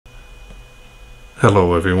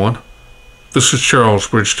Hello everyone, this is Charles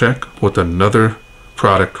BridgTec with another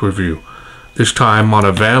product review, this time on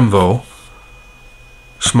a Vamvo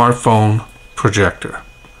smartphone projector.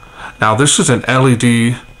 Now this is an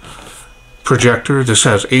LED projector. This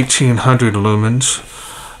has 1800 lumens.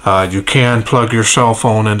 You can plug your cell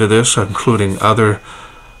phone into this, including other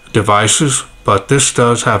devices, but this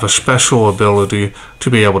does have a special ability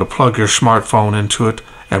to be able to plug your smartphone into it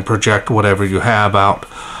and project whatever you have out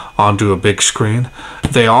onto a big screen.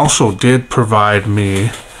 They also did provide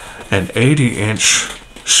me an 80-inch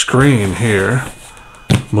screen here,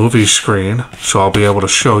 movie screen, so I'll be able to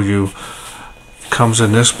show you. Comes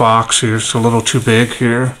in this box here. It's a little too big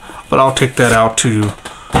here, but I'll take that out to you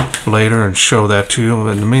later and show that to you.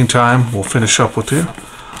 In the meantime, we'll finish up with you.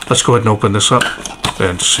 Let's go ahead and open this up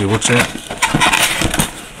and see what's in.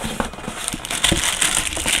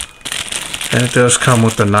 And it does come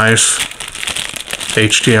with a nice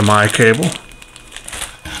HDMI cable.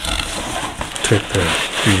 Take the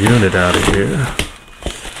unit out of here.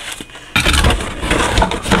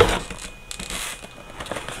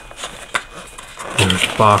 There's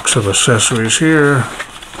a box of accessories here.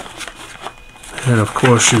 And of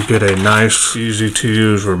course you get a nice, easy to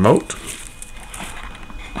use remote.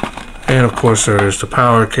 And of course there is the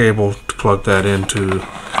power cable to plug that into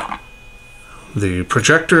the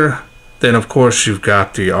projector. Then of course you've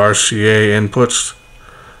got the RCA inputs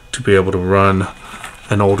to be able to run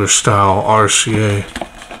an older style RCA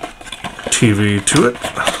TV to it.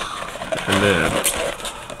 And then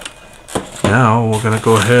now we're going to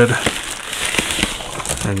go ahead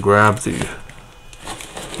and grab the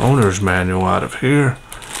owner's manual out of here.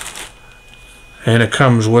 And it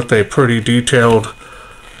comes with a pretty detailed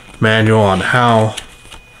manual on how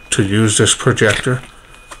to use this projector.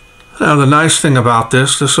 Now the nice thing about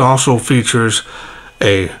this also features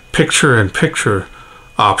a picture-in-picture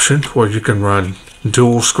option where you can run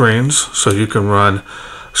dual screens, so you can run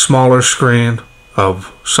smaller screen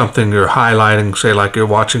of something you're highlighting, say like you're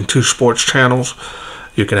watching two sports channels.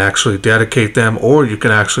 You can actually dedicate them, or you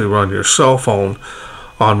can actually run your cell phone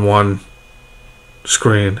on one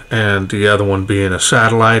screen and the other one being a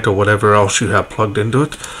satellite or whatever else you have plugged into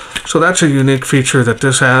it. So that's a unique feature that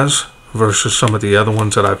this has versus some of the other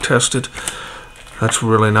ones that I've tested. That's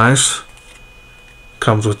really nice.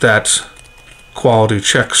 Comes with that quality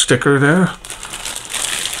check sticker there.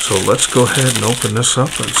 So let's go ahead and open this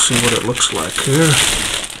up and see what it looks like here.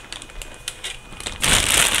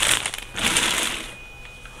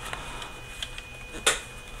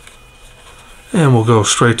 And we'll go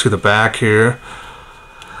straight to the back here.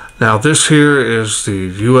 Now this here is the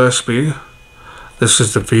USB. This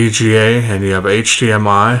is the VGA, and you have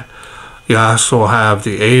HDMI. You also have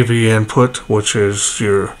the AV input, which is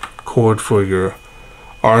your cord for your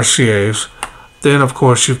RCAs. Then of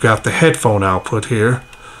course you've got the headphone output here.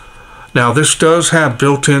 Now this does have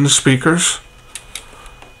built-in speakers,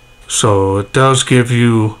 so it does give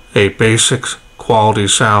you a basic quality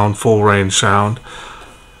sound, full range sound.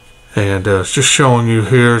 And it's just showing you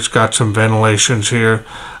here, it's got some ventilations here.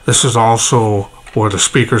 This is also where the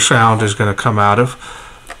speaker sound is going to come out of.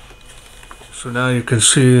 So now you can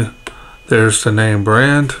see there's the name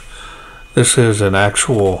brand. This is an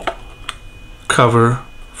actual cover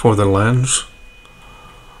for the lens.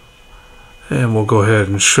 And we'll go ahead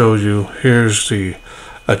and show you. Here's the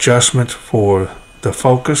adjustment for the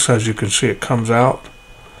focus. As you can see, it comes out,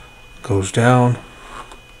 goes down.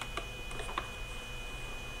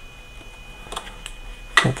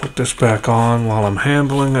 We'll put this back on while I'm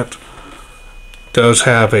handling it. It does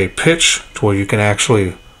have a pitch to where you can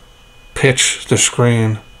actually pitch the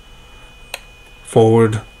screen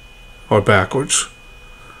forward or backwards.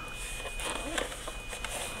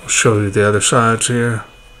 I'll show you the other sides here.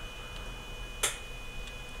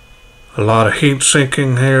 A lot of heat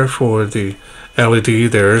sinking here for the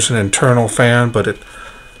LED. There is an internal fan, but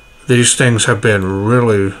these things have been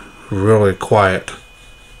really quiet.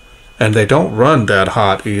 And they don't run that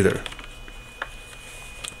hot either.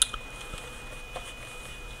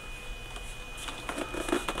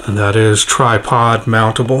 And that is tripod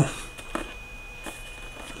mountable.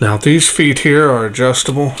 Now these feet here are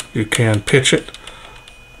adjustable. You can pitch it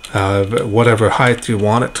whatever height you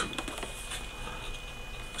want it.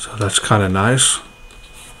 So that's kind of nice.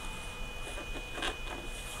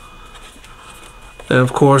 Then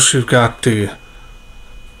of course you've got the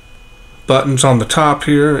buttons on the top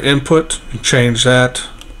here, input. You change that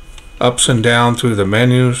ups and down through the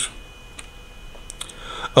menus.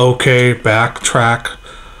 OK, backtrack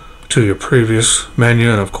to your previous menu,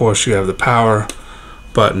 and of course you have the power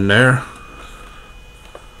button there.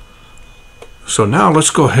 So now let's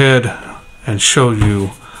go ahead and show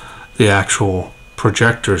you the actual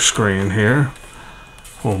projector screen here.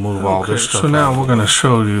 We'll move all this stuff. So now we're going to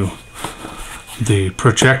show you the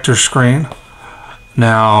projector screen.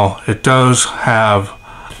 Now it does have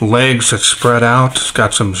legs that spread out. It's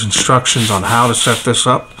got some instructions on how to set this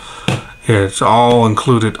up. It's all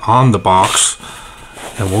included on the box.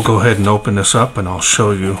 And we'll go ahead and open this up and I'll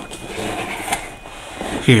show you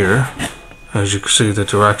here. As you can see, the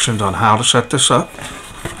directions on how to set this up.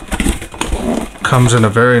 Comes in a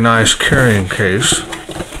very nice carrying case.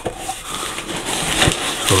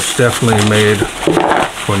 So it's definitely made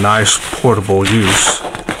for nice portable use.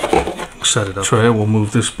 Set it up. Tray, we'll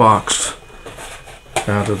move this box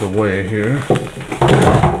out of the way here.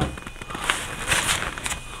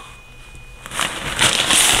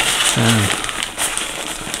 And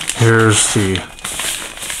here's the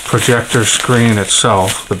projector screen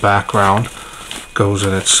itself. The background goes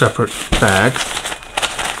in its separate bag.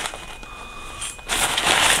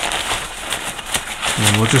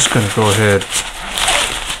 And we're just going to go ahead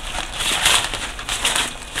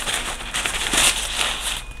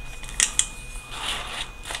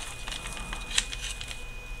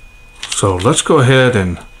So let's go ahead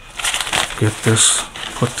and get this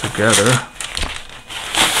put together.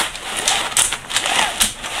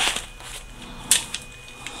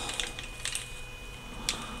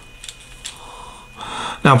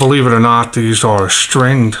 Now, believe it or not, these are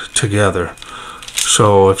stringed together.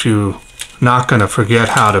 So if you're not going to forget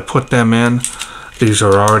how to put them in, these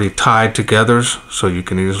are already tied together, so you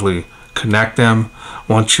can easily connect them.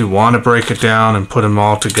 Once you want to break it down and put them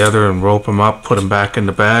all together and rope them up, put them back in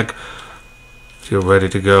the bag, you're ready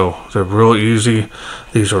to go. They're real easy.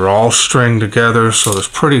 These are all stringed together, so it's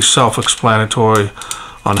pretty self-explanatory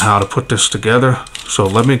on how to put this together. So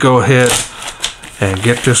let me go ahead and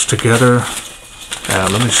get this together.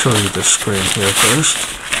 And let me show you the screen here first.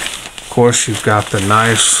 Of course, you've got the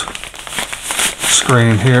nice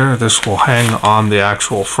screen here. This will hang on the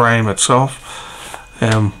actual frame itself.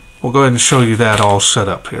 And we'll go ahead and show you that all set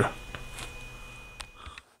up here.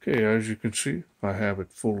 Okay, as you can see, I have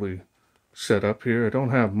it fully set up here. I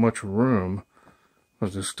don't have much room,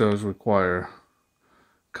 because this does require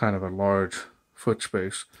kind of a large foot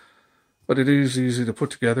space. But it is easy to put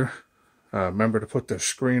together. Remember to put the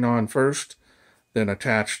screen on first, then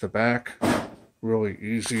attach the back. Really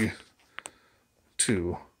easy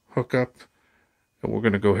to hook up. And we're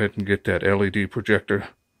going to go ahead and get that LED projector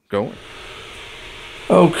going.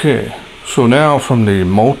 Okay, so now from the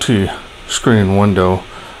multi-screen window,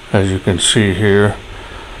 as you can see here,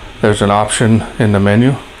 there's an option in the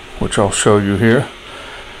menu, which I'll show you here.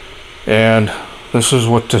 And this is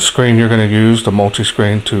what the screen you're going to use, the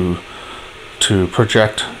multi-screen, to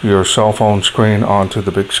project your cell phone screen onto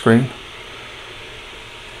the big screen.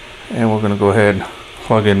 And we're going to go ahead and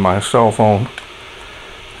plug in my cell phone.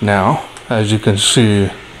 Now, as you can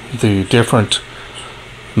see, the different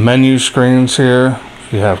menu screens here.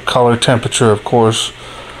 You have color temperature, of course.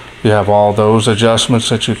 You have all those adjustments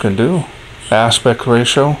that you can do. Aspect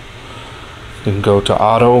ratio. You can go to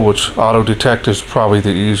auto, which auto detect is probably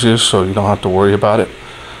the easiest, so you don't have to worry about it.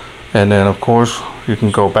 And then, of course, you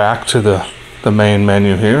can go back to the main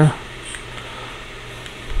menu here.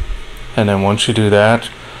 And then once you do that,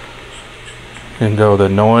 you can go to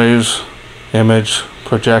noise, image,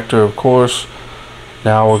 projector, of course.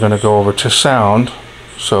 Now we're going to go over to sound.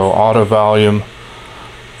 So auto volume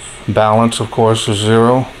balance, of course, is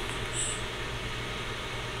 0.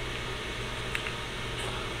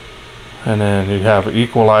 And then you have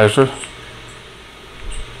equalizer.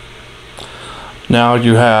 Now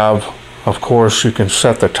you have, of course, you can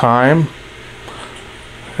set the time,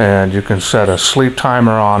 and you can set a sleep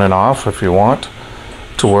timer on and off if you want,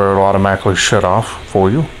 to where it'll automatically shut off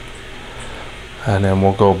for you. And then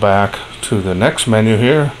we'll go back to the next menu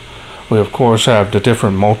here. We of course have the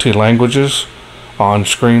different multi-languages on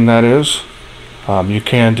screen, that is. You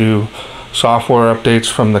can do software updates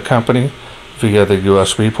from the company via the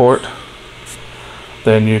USB port.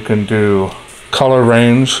 Then you can do color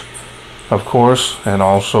range, of course, and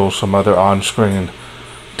also some other on-screen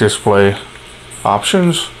display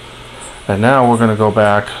options. And now we're going to go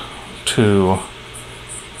back to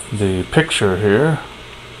the picture here.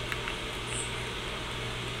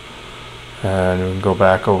 And we can go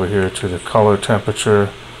back over here to the color temperature.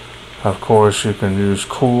 Of course, you can use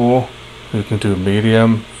cool, you can do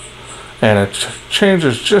medium, and it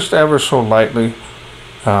changes just ever so lightly.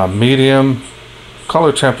 Medium,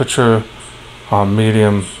 color temperature on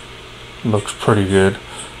medium looks pretty good.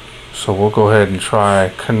 So we'll go ahead and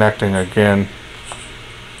try connecting again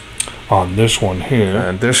on this one here.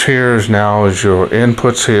 And this here is now is your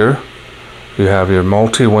inputs here. You have your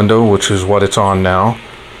multi window, which is what it's on now.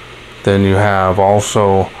 Then you have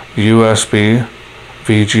also USB,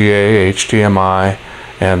 VGA, HDMI,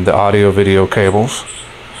 and the audio video cables.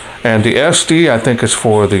 And the SD, I think, is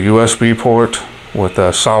for the USB port with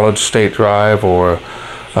a solid state drive or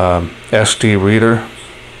SD reader.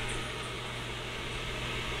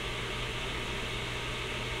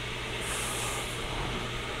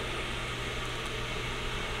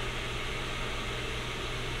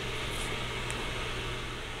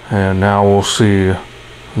 And now we'll see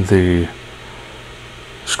the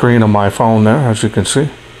screen of my phone there, as you can see.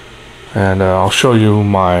 And I'll show you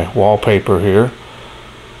my wallpaper here.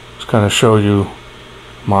 Just kind of show you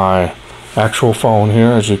my actual phone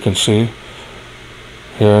here, as you can see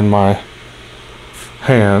here in my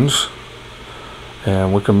hands.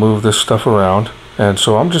 And we can move this stuff around. And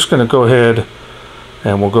so I'm just going to go ahead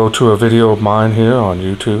and we'll go to a video of mine here on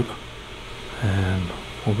YouTube. And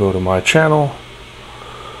we'll go to my channel.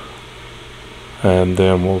 And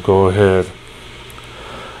then we'll go ahead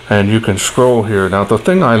and you can scroll here. Now the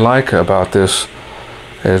thing I like about this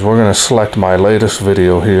is we're going to select my latest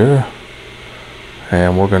video here,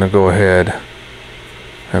 and we're going to go ahead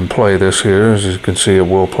and play this here. As you can see, it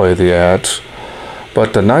will play the ads.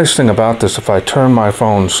 But the nice thing about this, if I turn my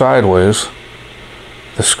phone sideways,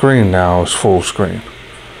 the screen now is full screen.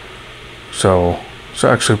 So it's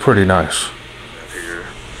actually pretty nice. Here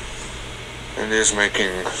it is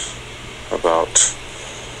making about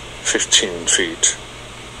 15 feet.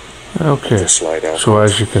 Okay, so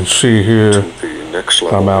as you can see here,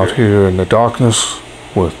 I'm out here in the darkness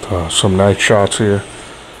with some night shots here.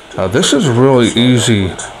 This is really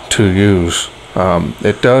easy to use.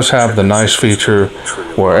 It does have the nice feature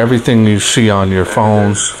where everything you see on your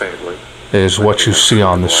phone is what you see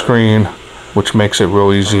on the screen, which makes it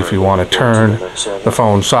real easy if you want to turn the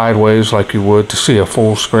phone sideways like you would to see a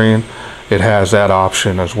full screen. It has that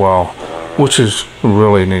option as well, which is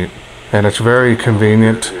really neat. And it's very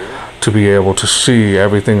convenient to be able to see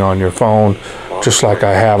everything on your phone, just like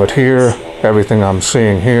I have it here. Everything I'm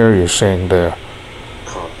seeing here, you're seeing there.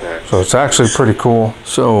 So it's actually pretty cool.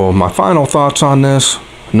 So my final thoughts on this: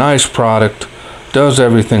 nice product, does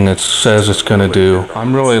everything it says it's going to do.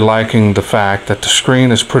 I'm really liking the fact that the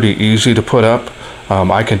screen is pretty easy to put up.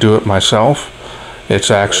 I can do it myself. It's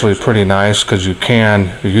actually pretty nice because you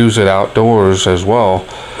can use it outdoors as well.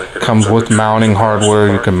 It comes with mounting hardware.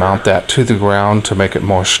 You can mount that to the ground to make it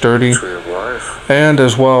more sturdy, and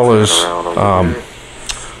as well as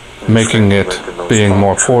making it being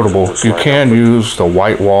more portable. You can use the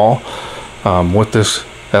white wall with this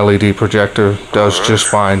LED projector. Does just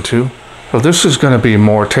fine too. So this is going to be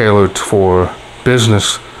more tailored for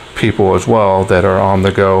business people as well that are on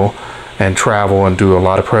the go and travel and do a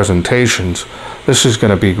lot of presentations. This is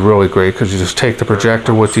going to be really great because you just take the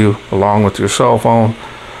projector with you along with your cell phone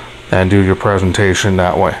and do your presentation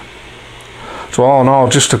that way. So all in all,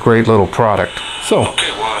 just a great little product. So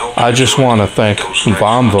I just want to thank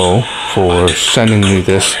Vamvo for sending me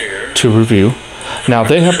this to review. Now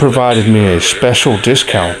they have provided me a special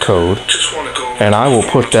discount code, and I will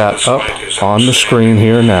put that up on the screen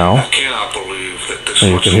here now.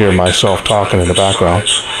 And you can hear myself talking in the background.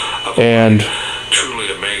 And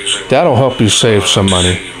that'll help you save some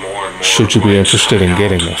money should you be interested in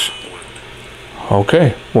getting this.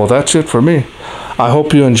 Okay, well that's it for me. I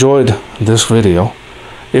hope you enjoyed this video.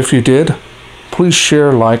 If you did, please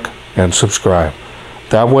share, like, and subscribe.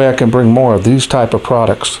 That way I can bring more of these type of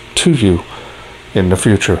products to you in the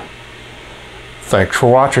future. Thanks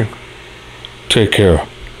for watching. Take care.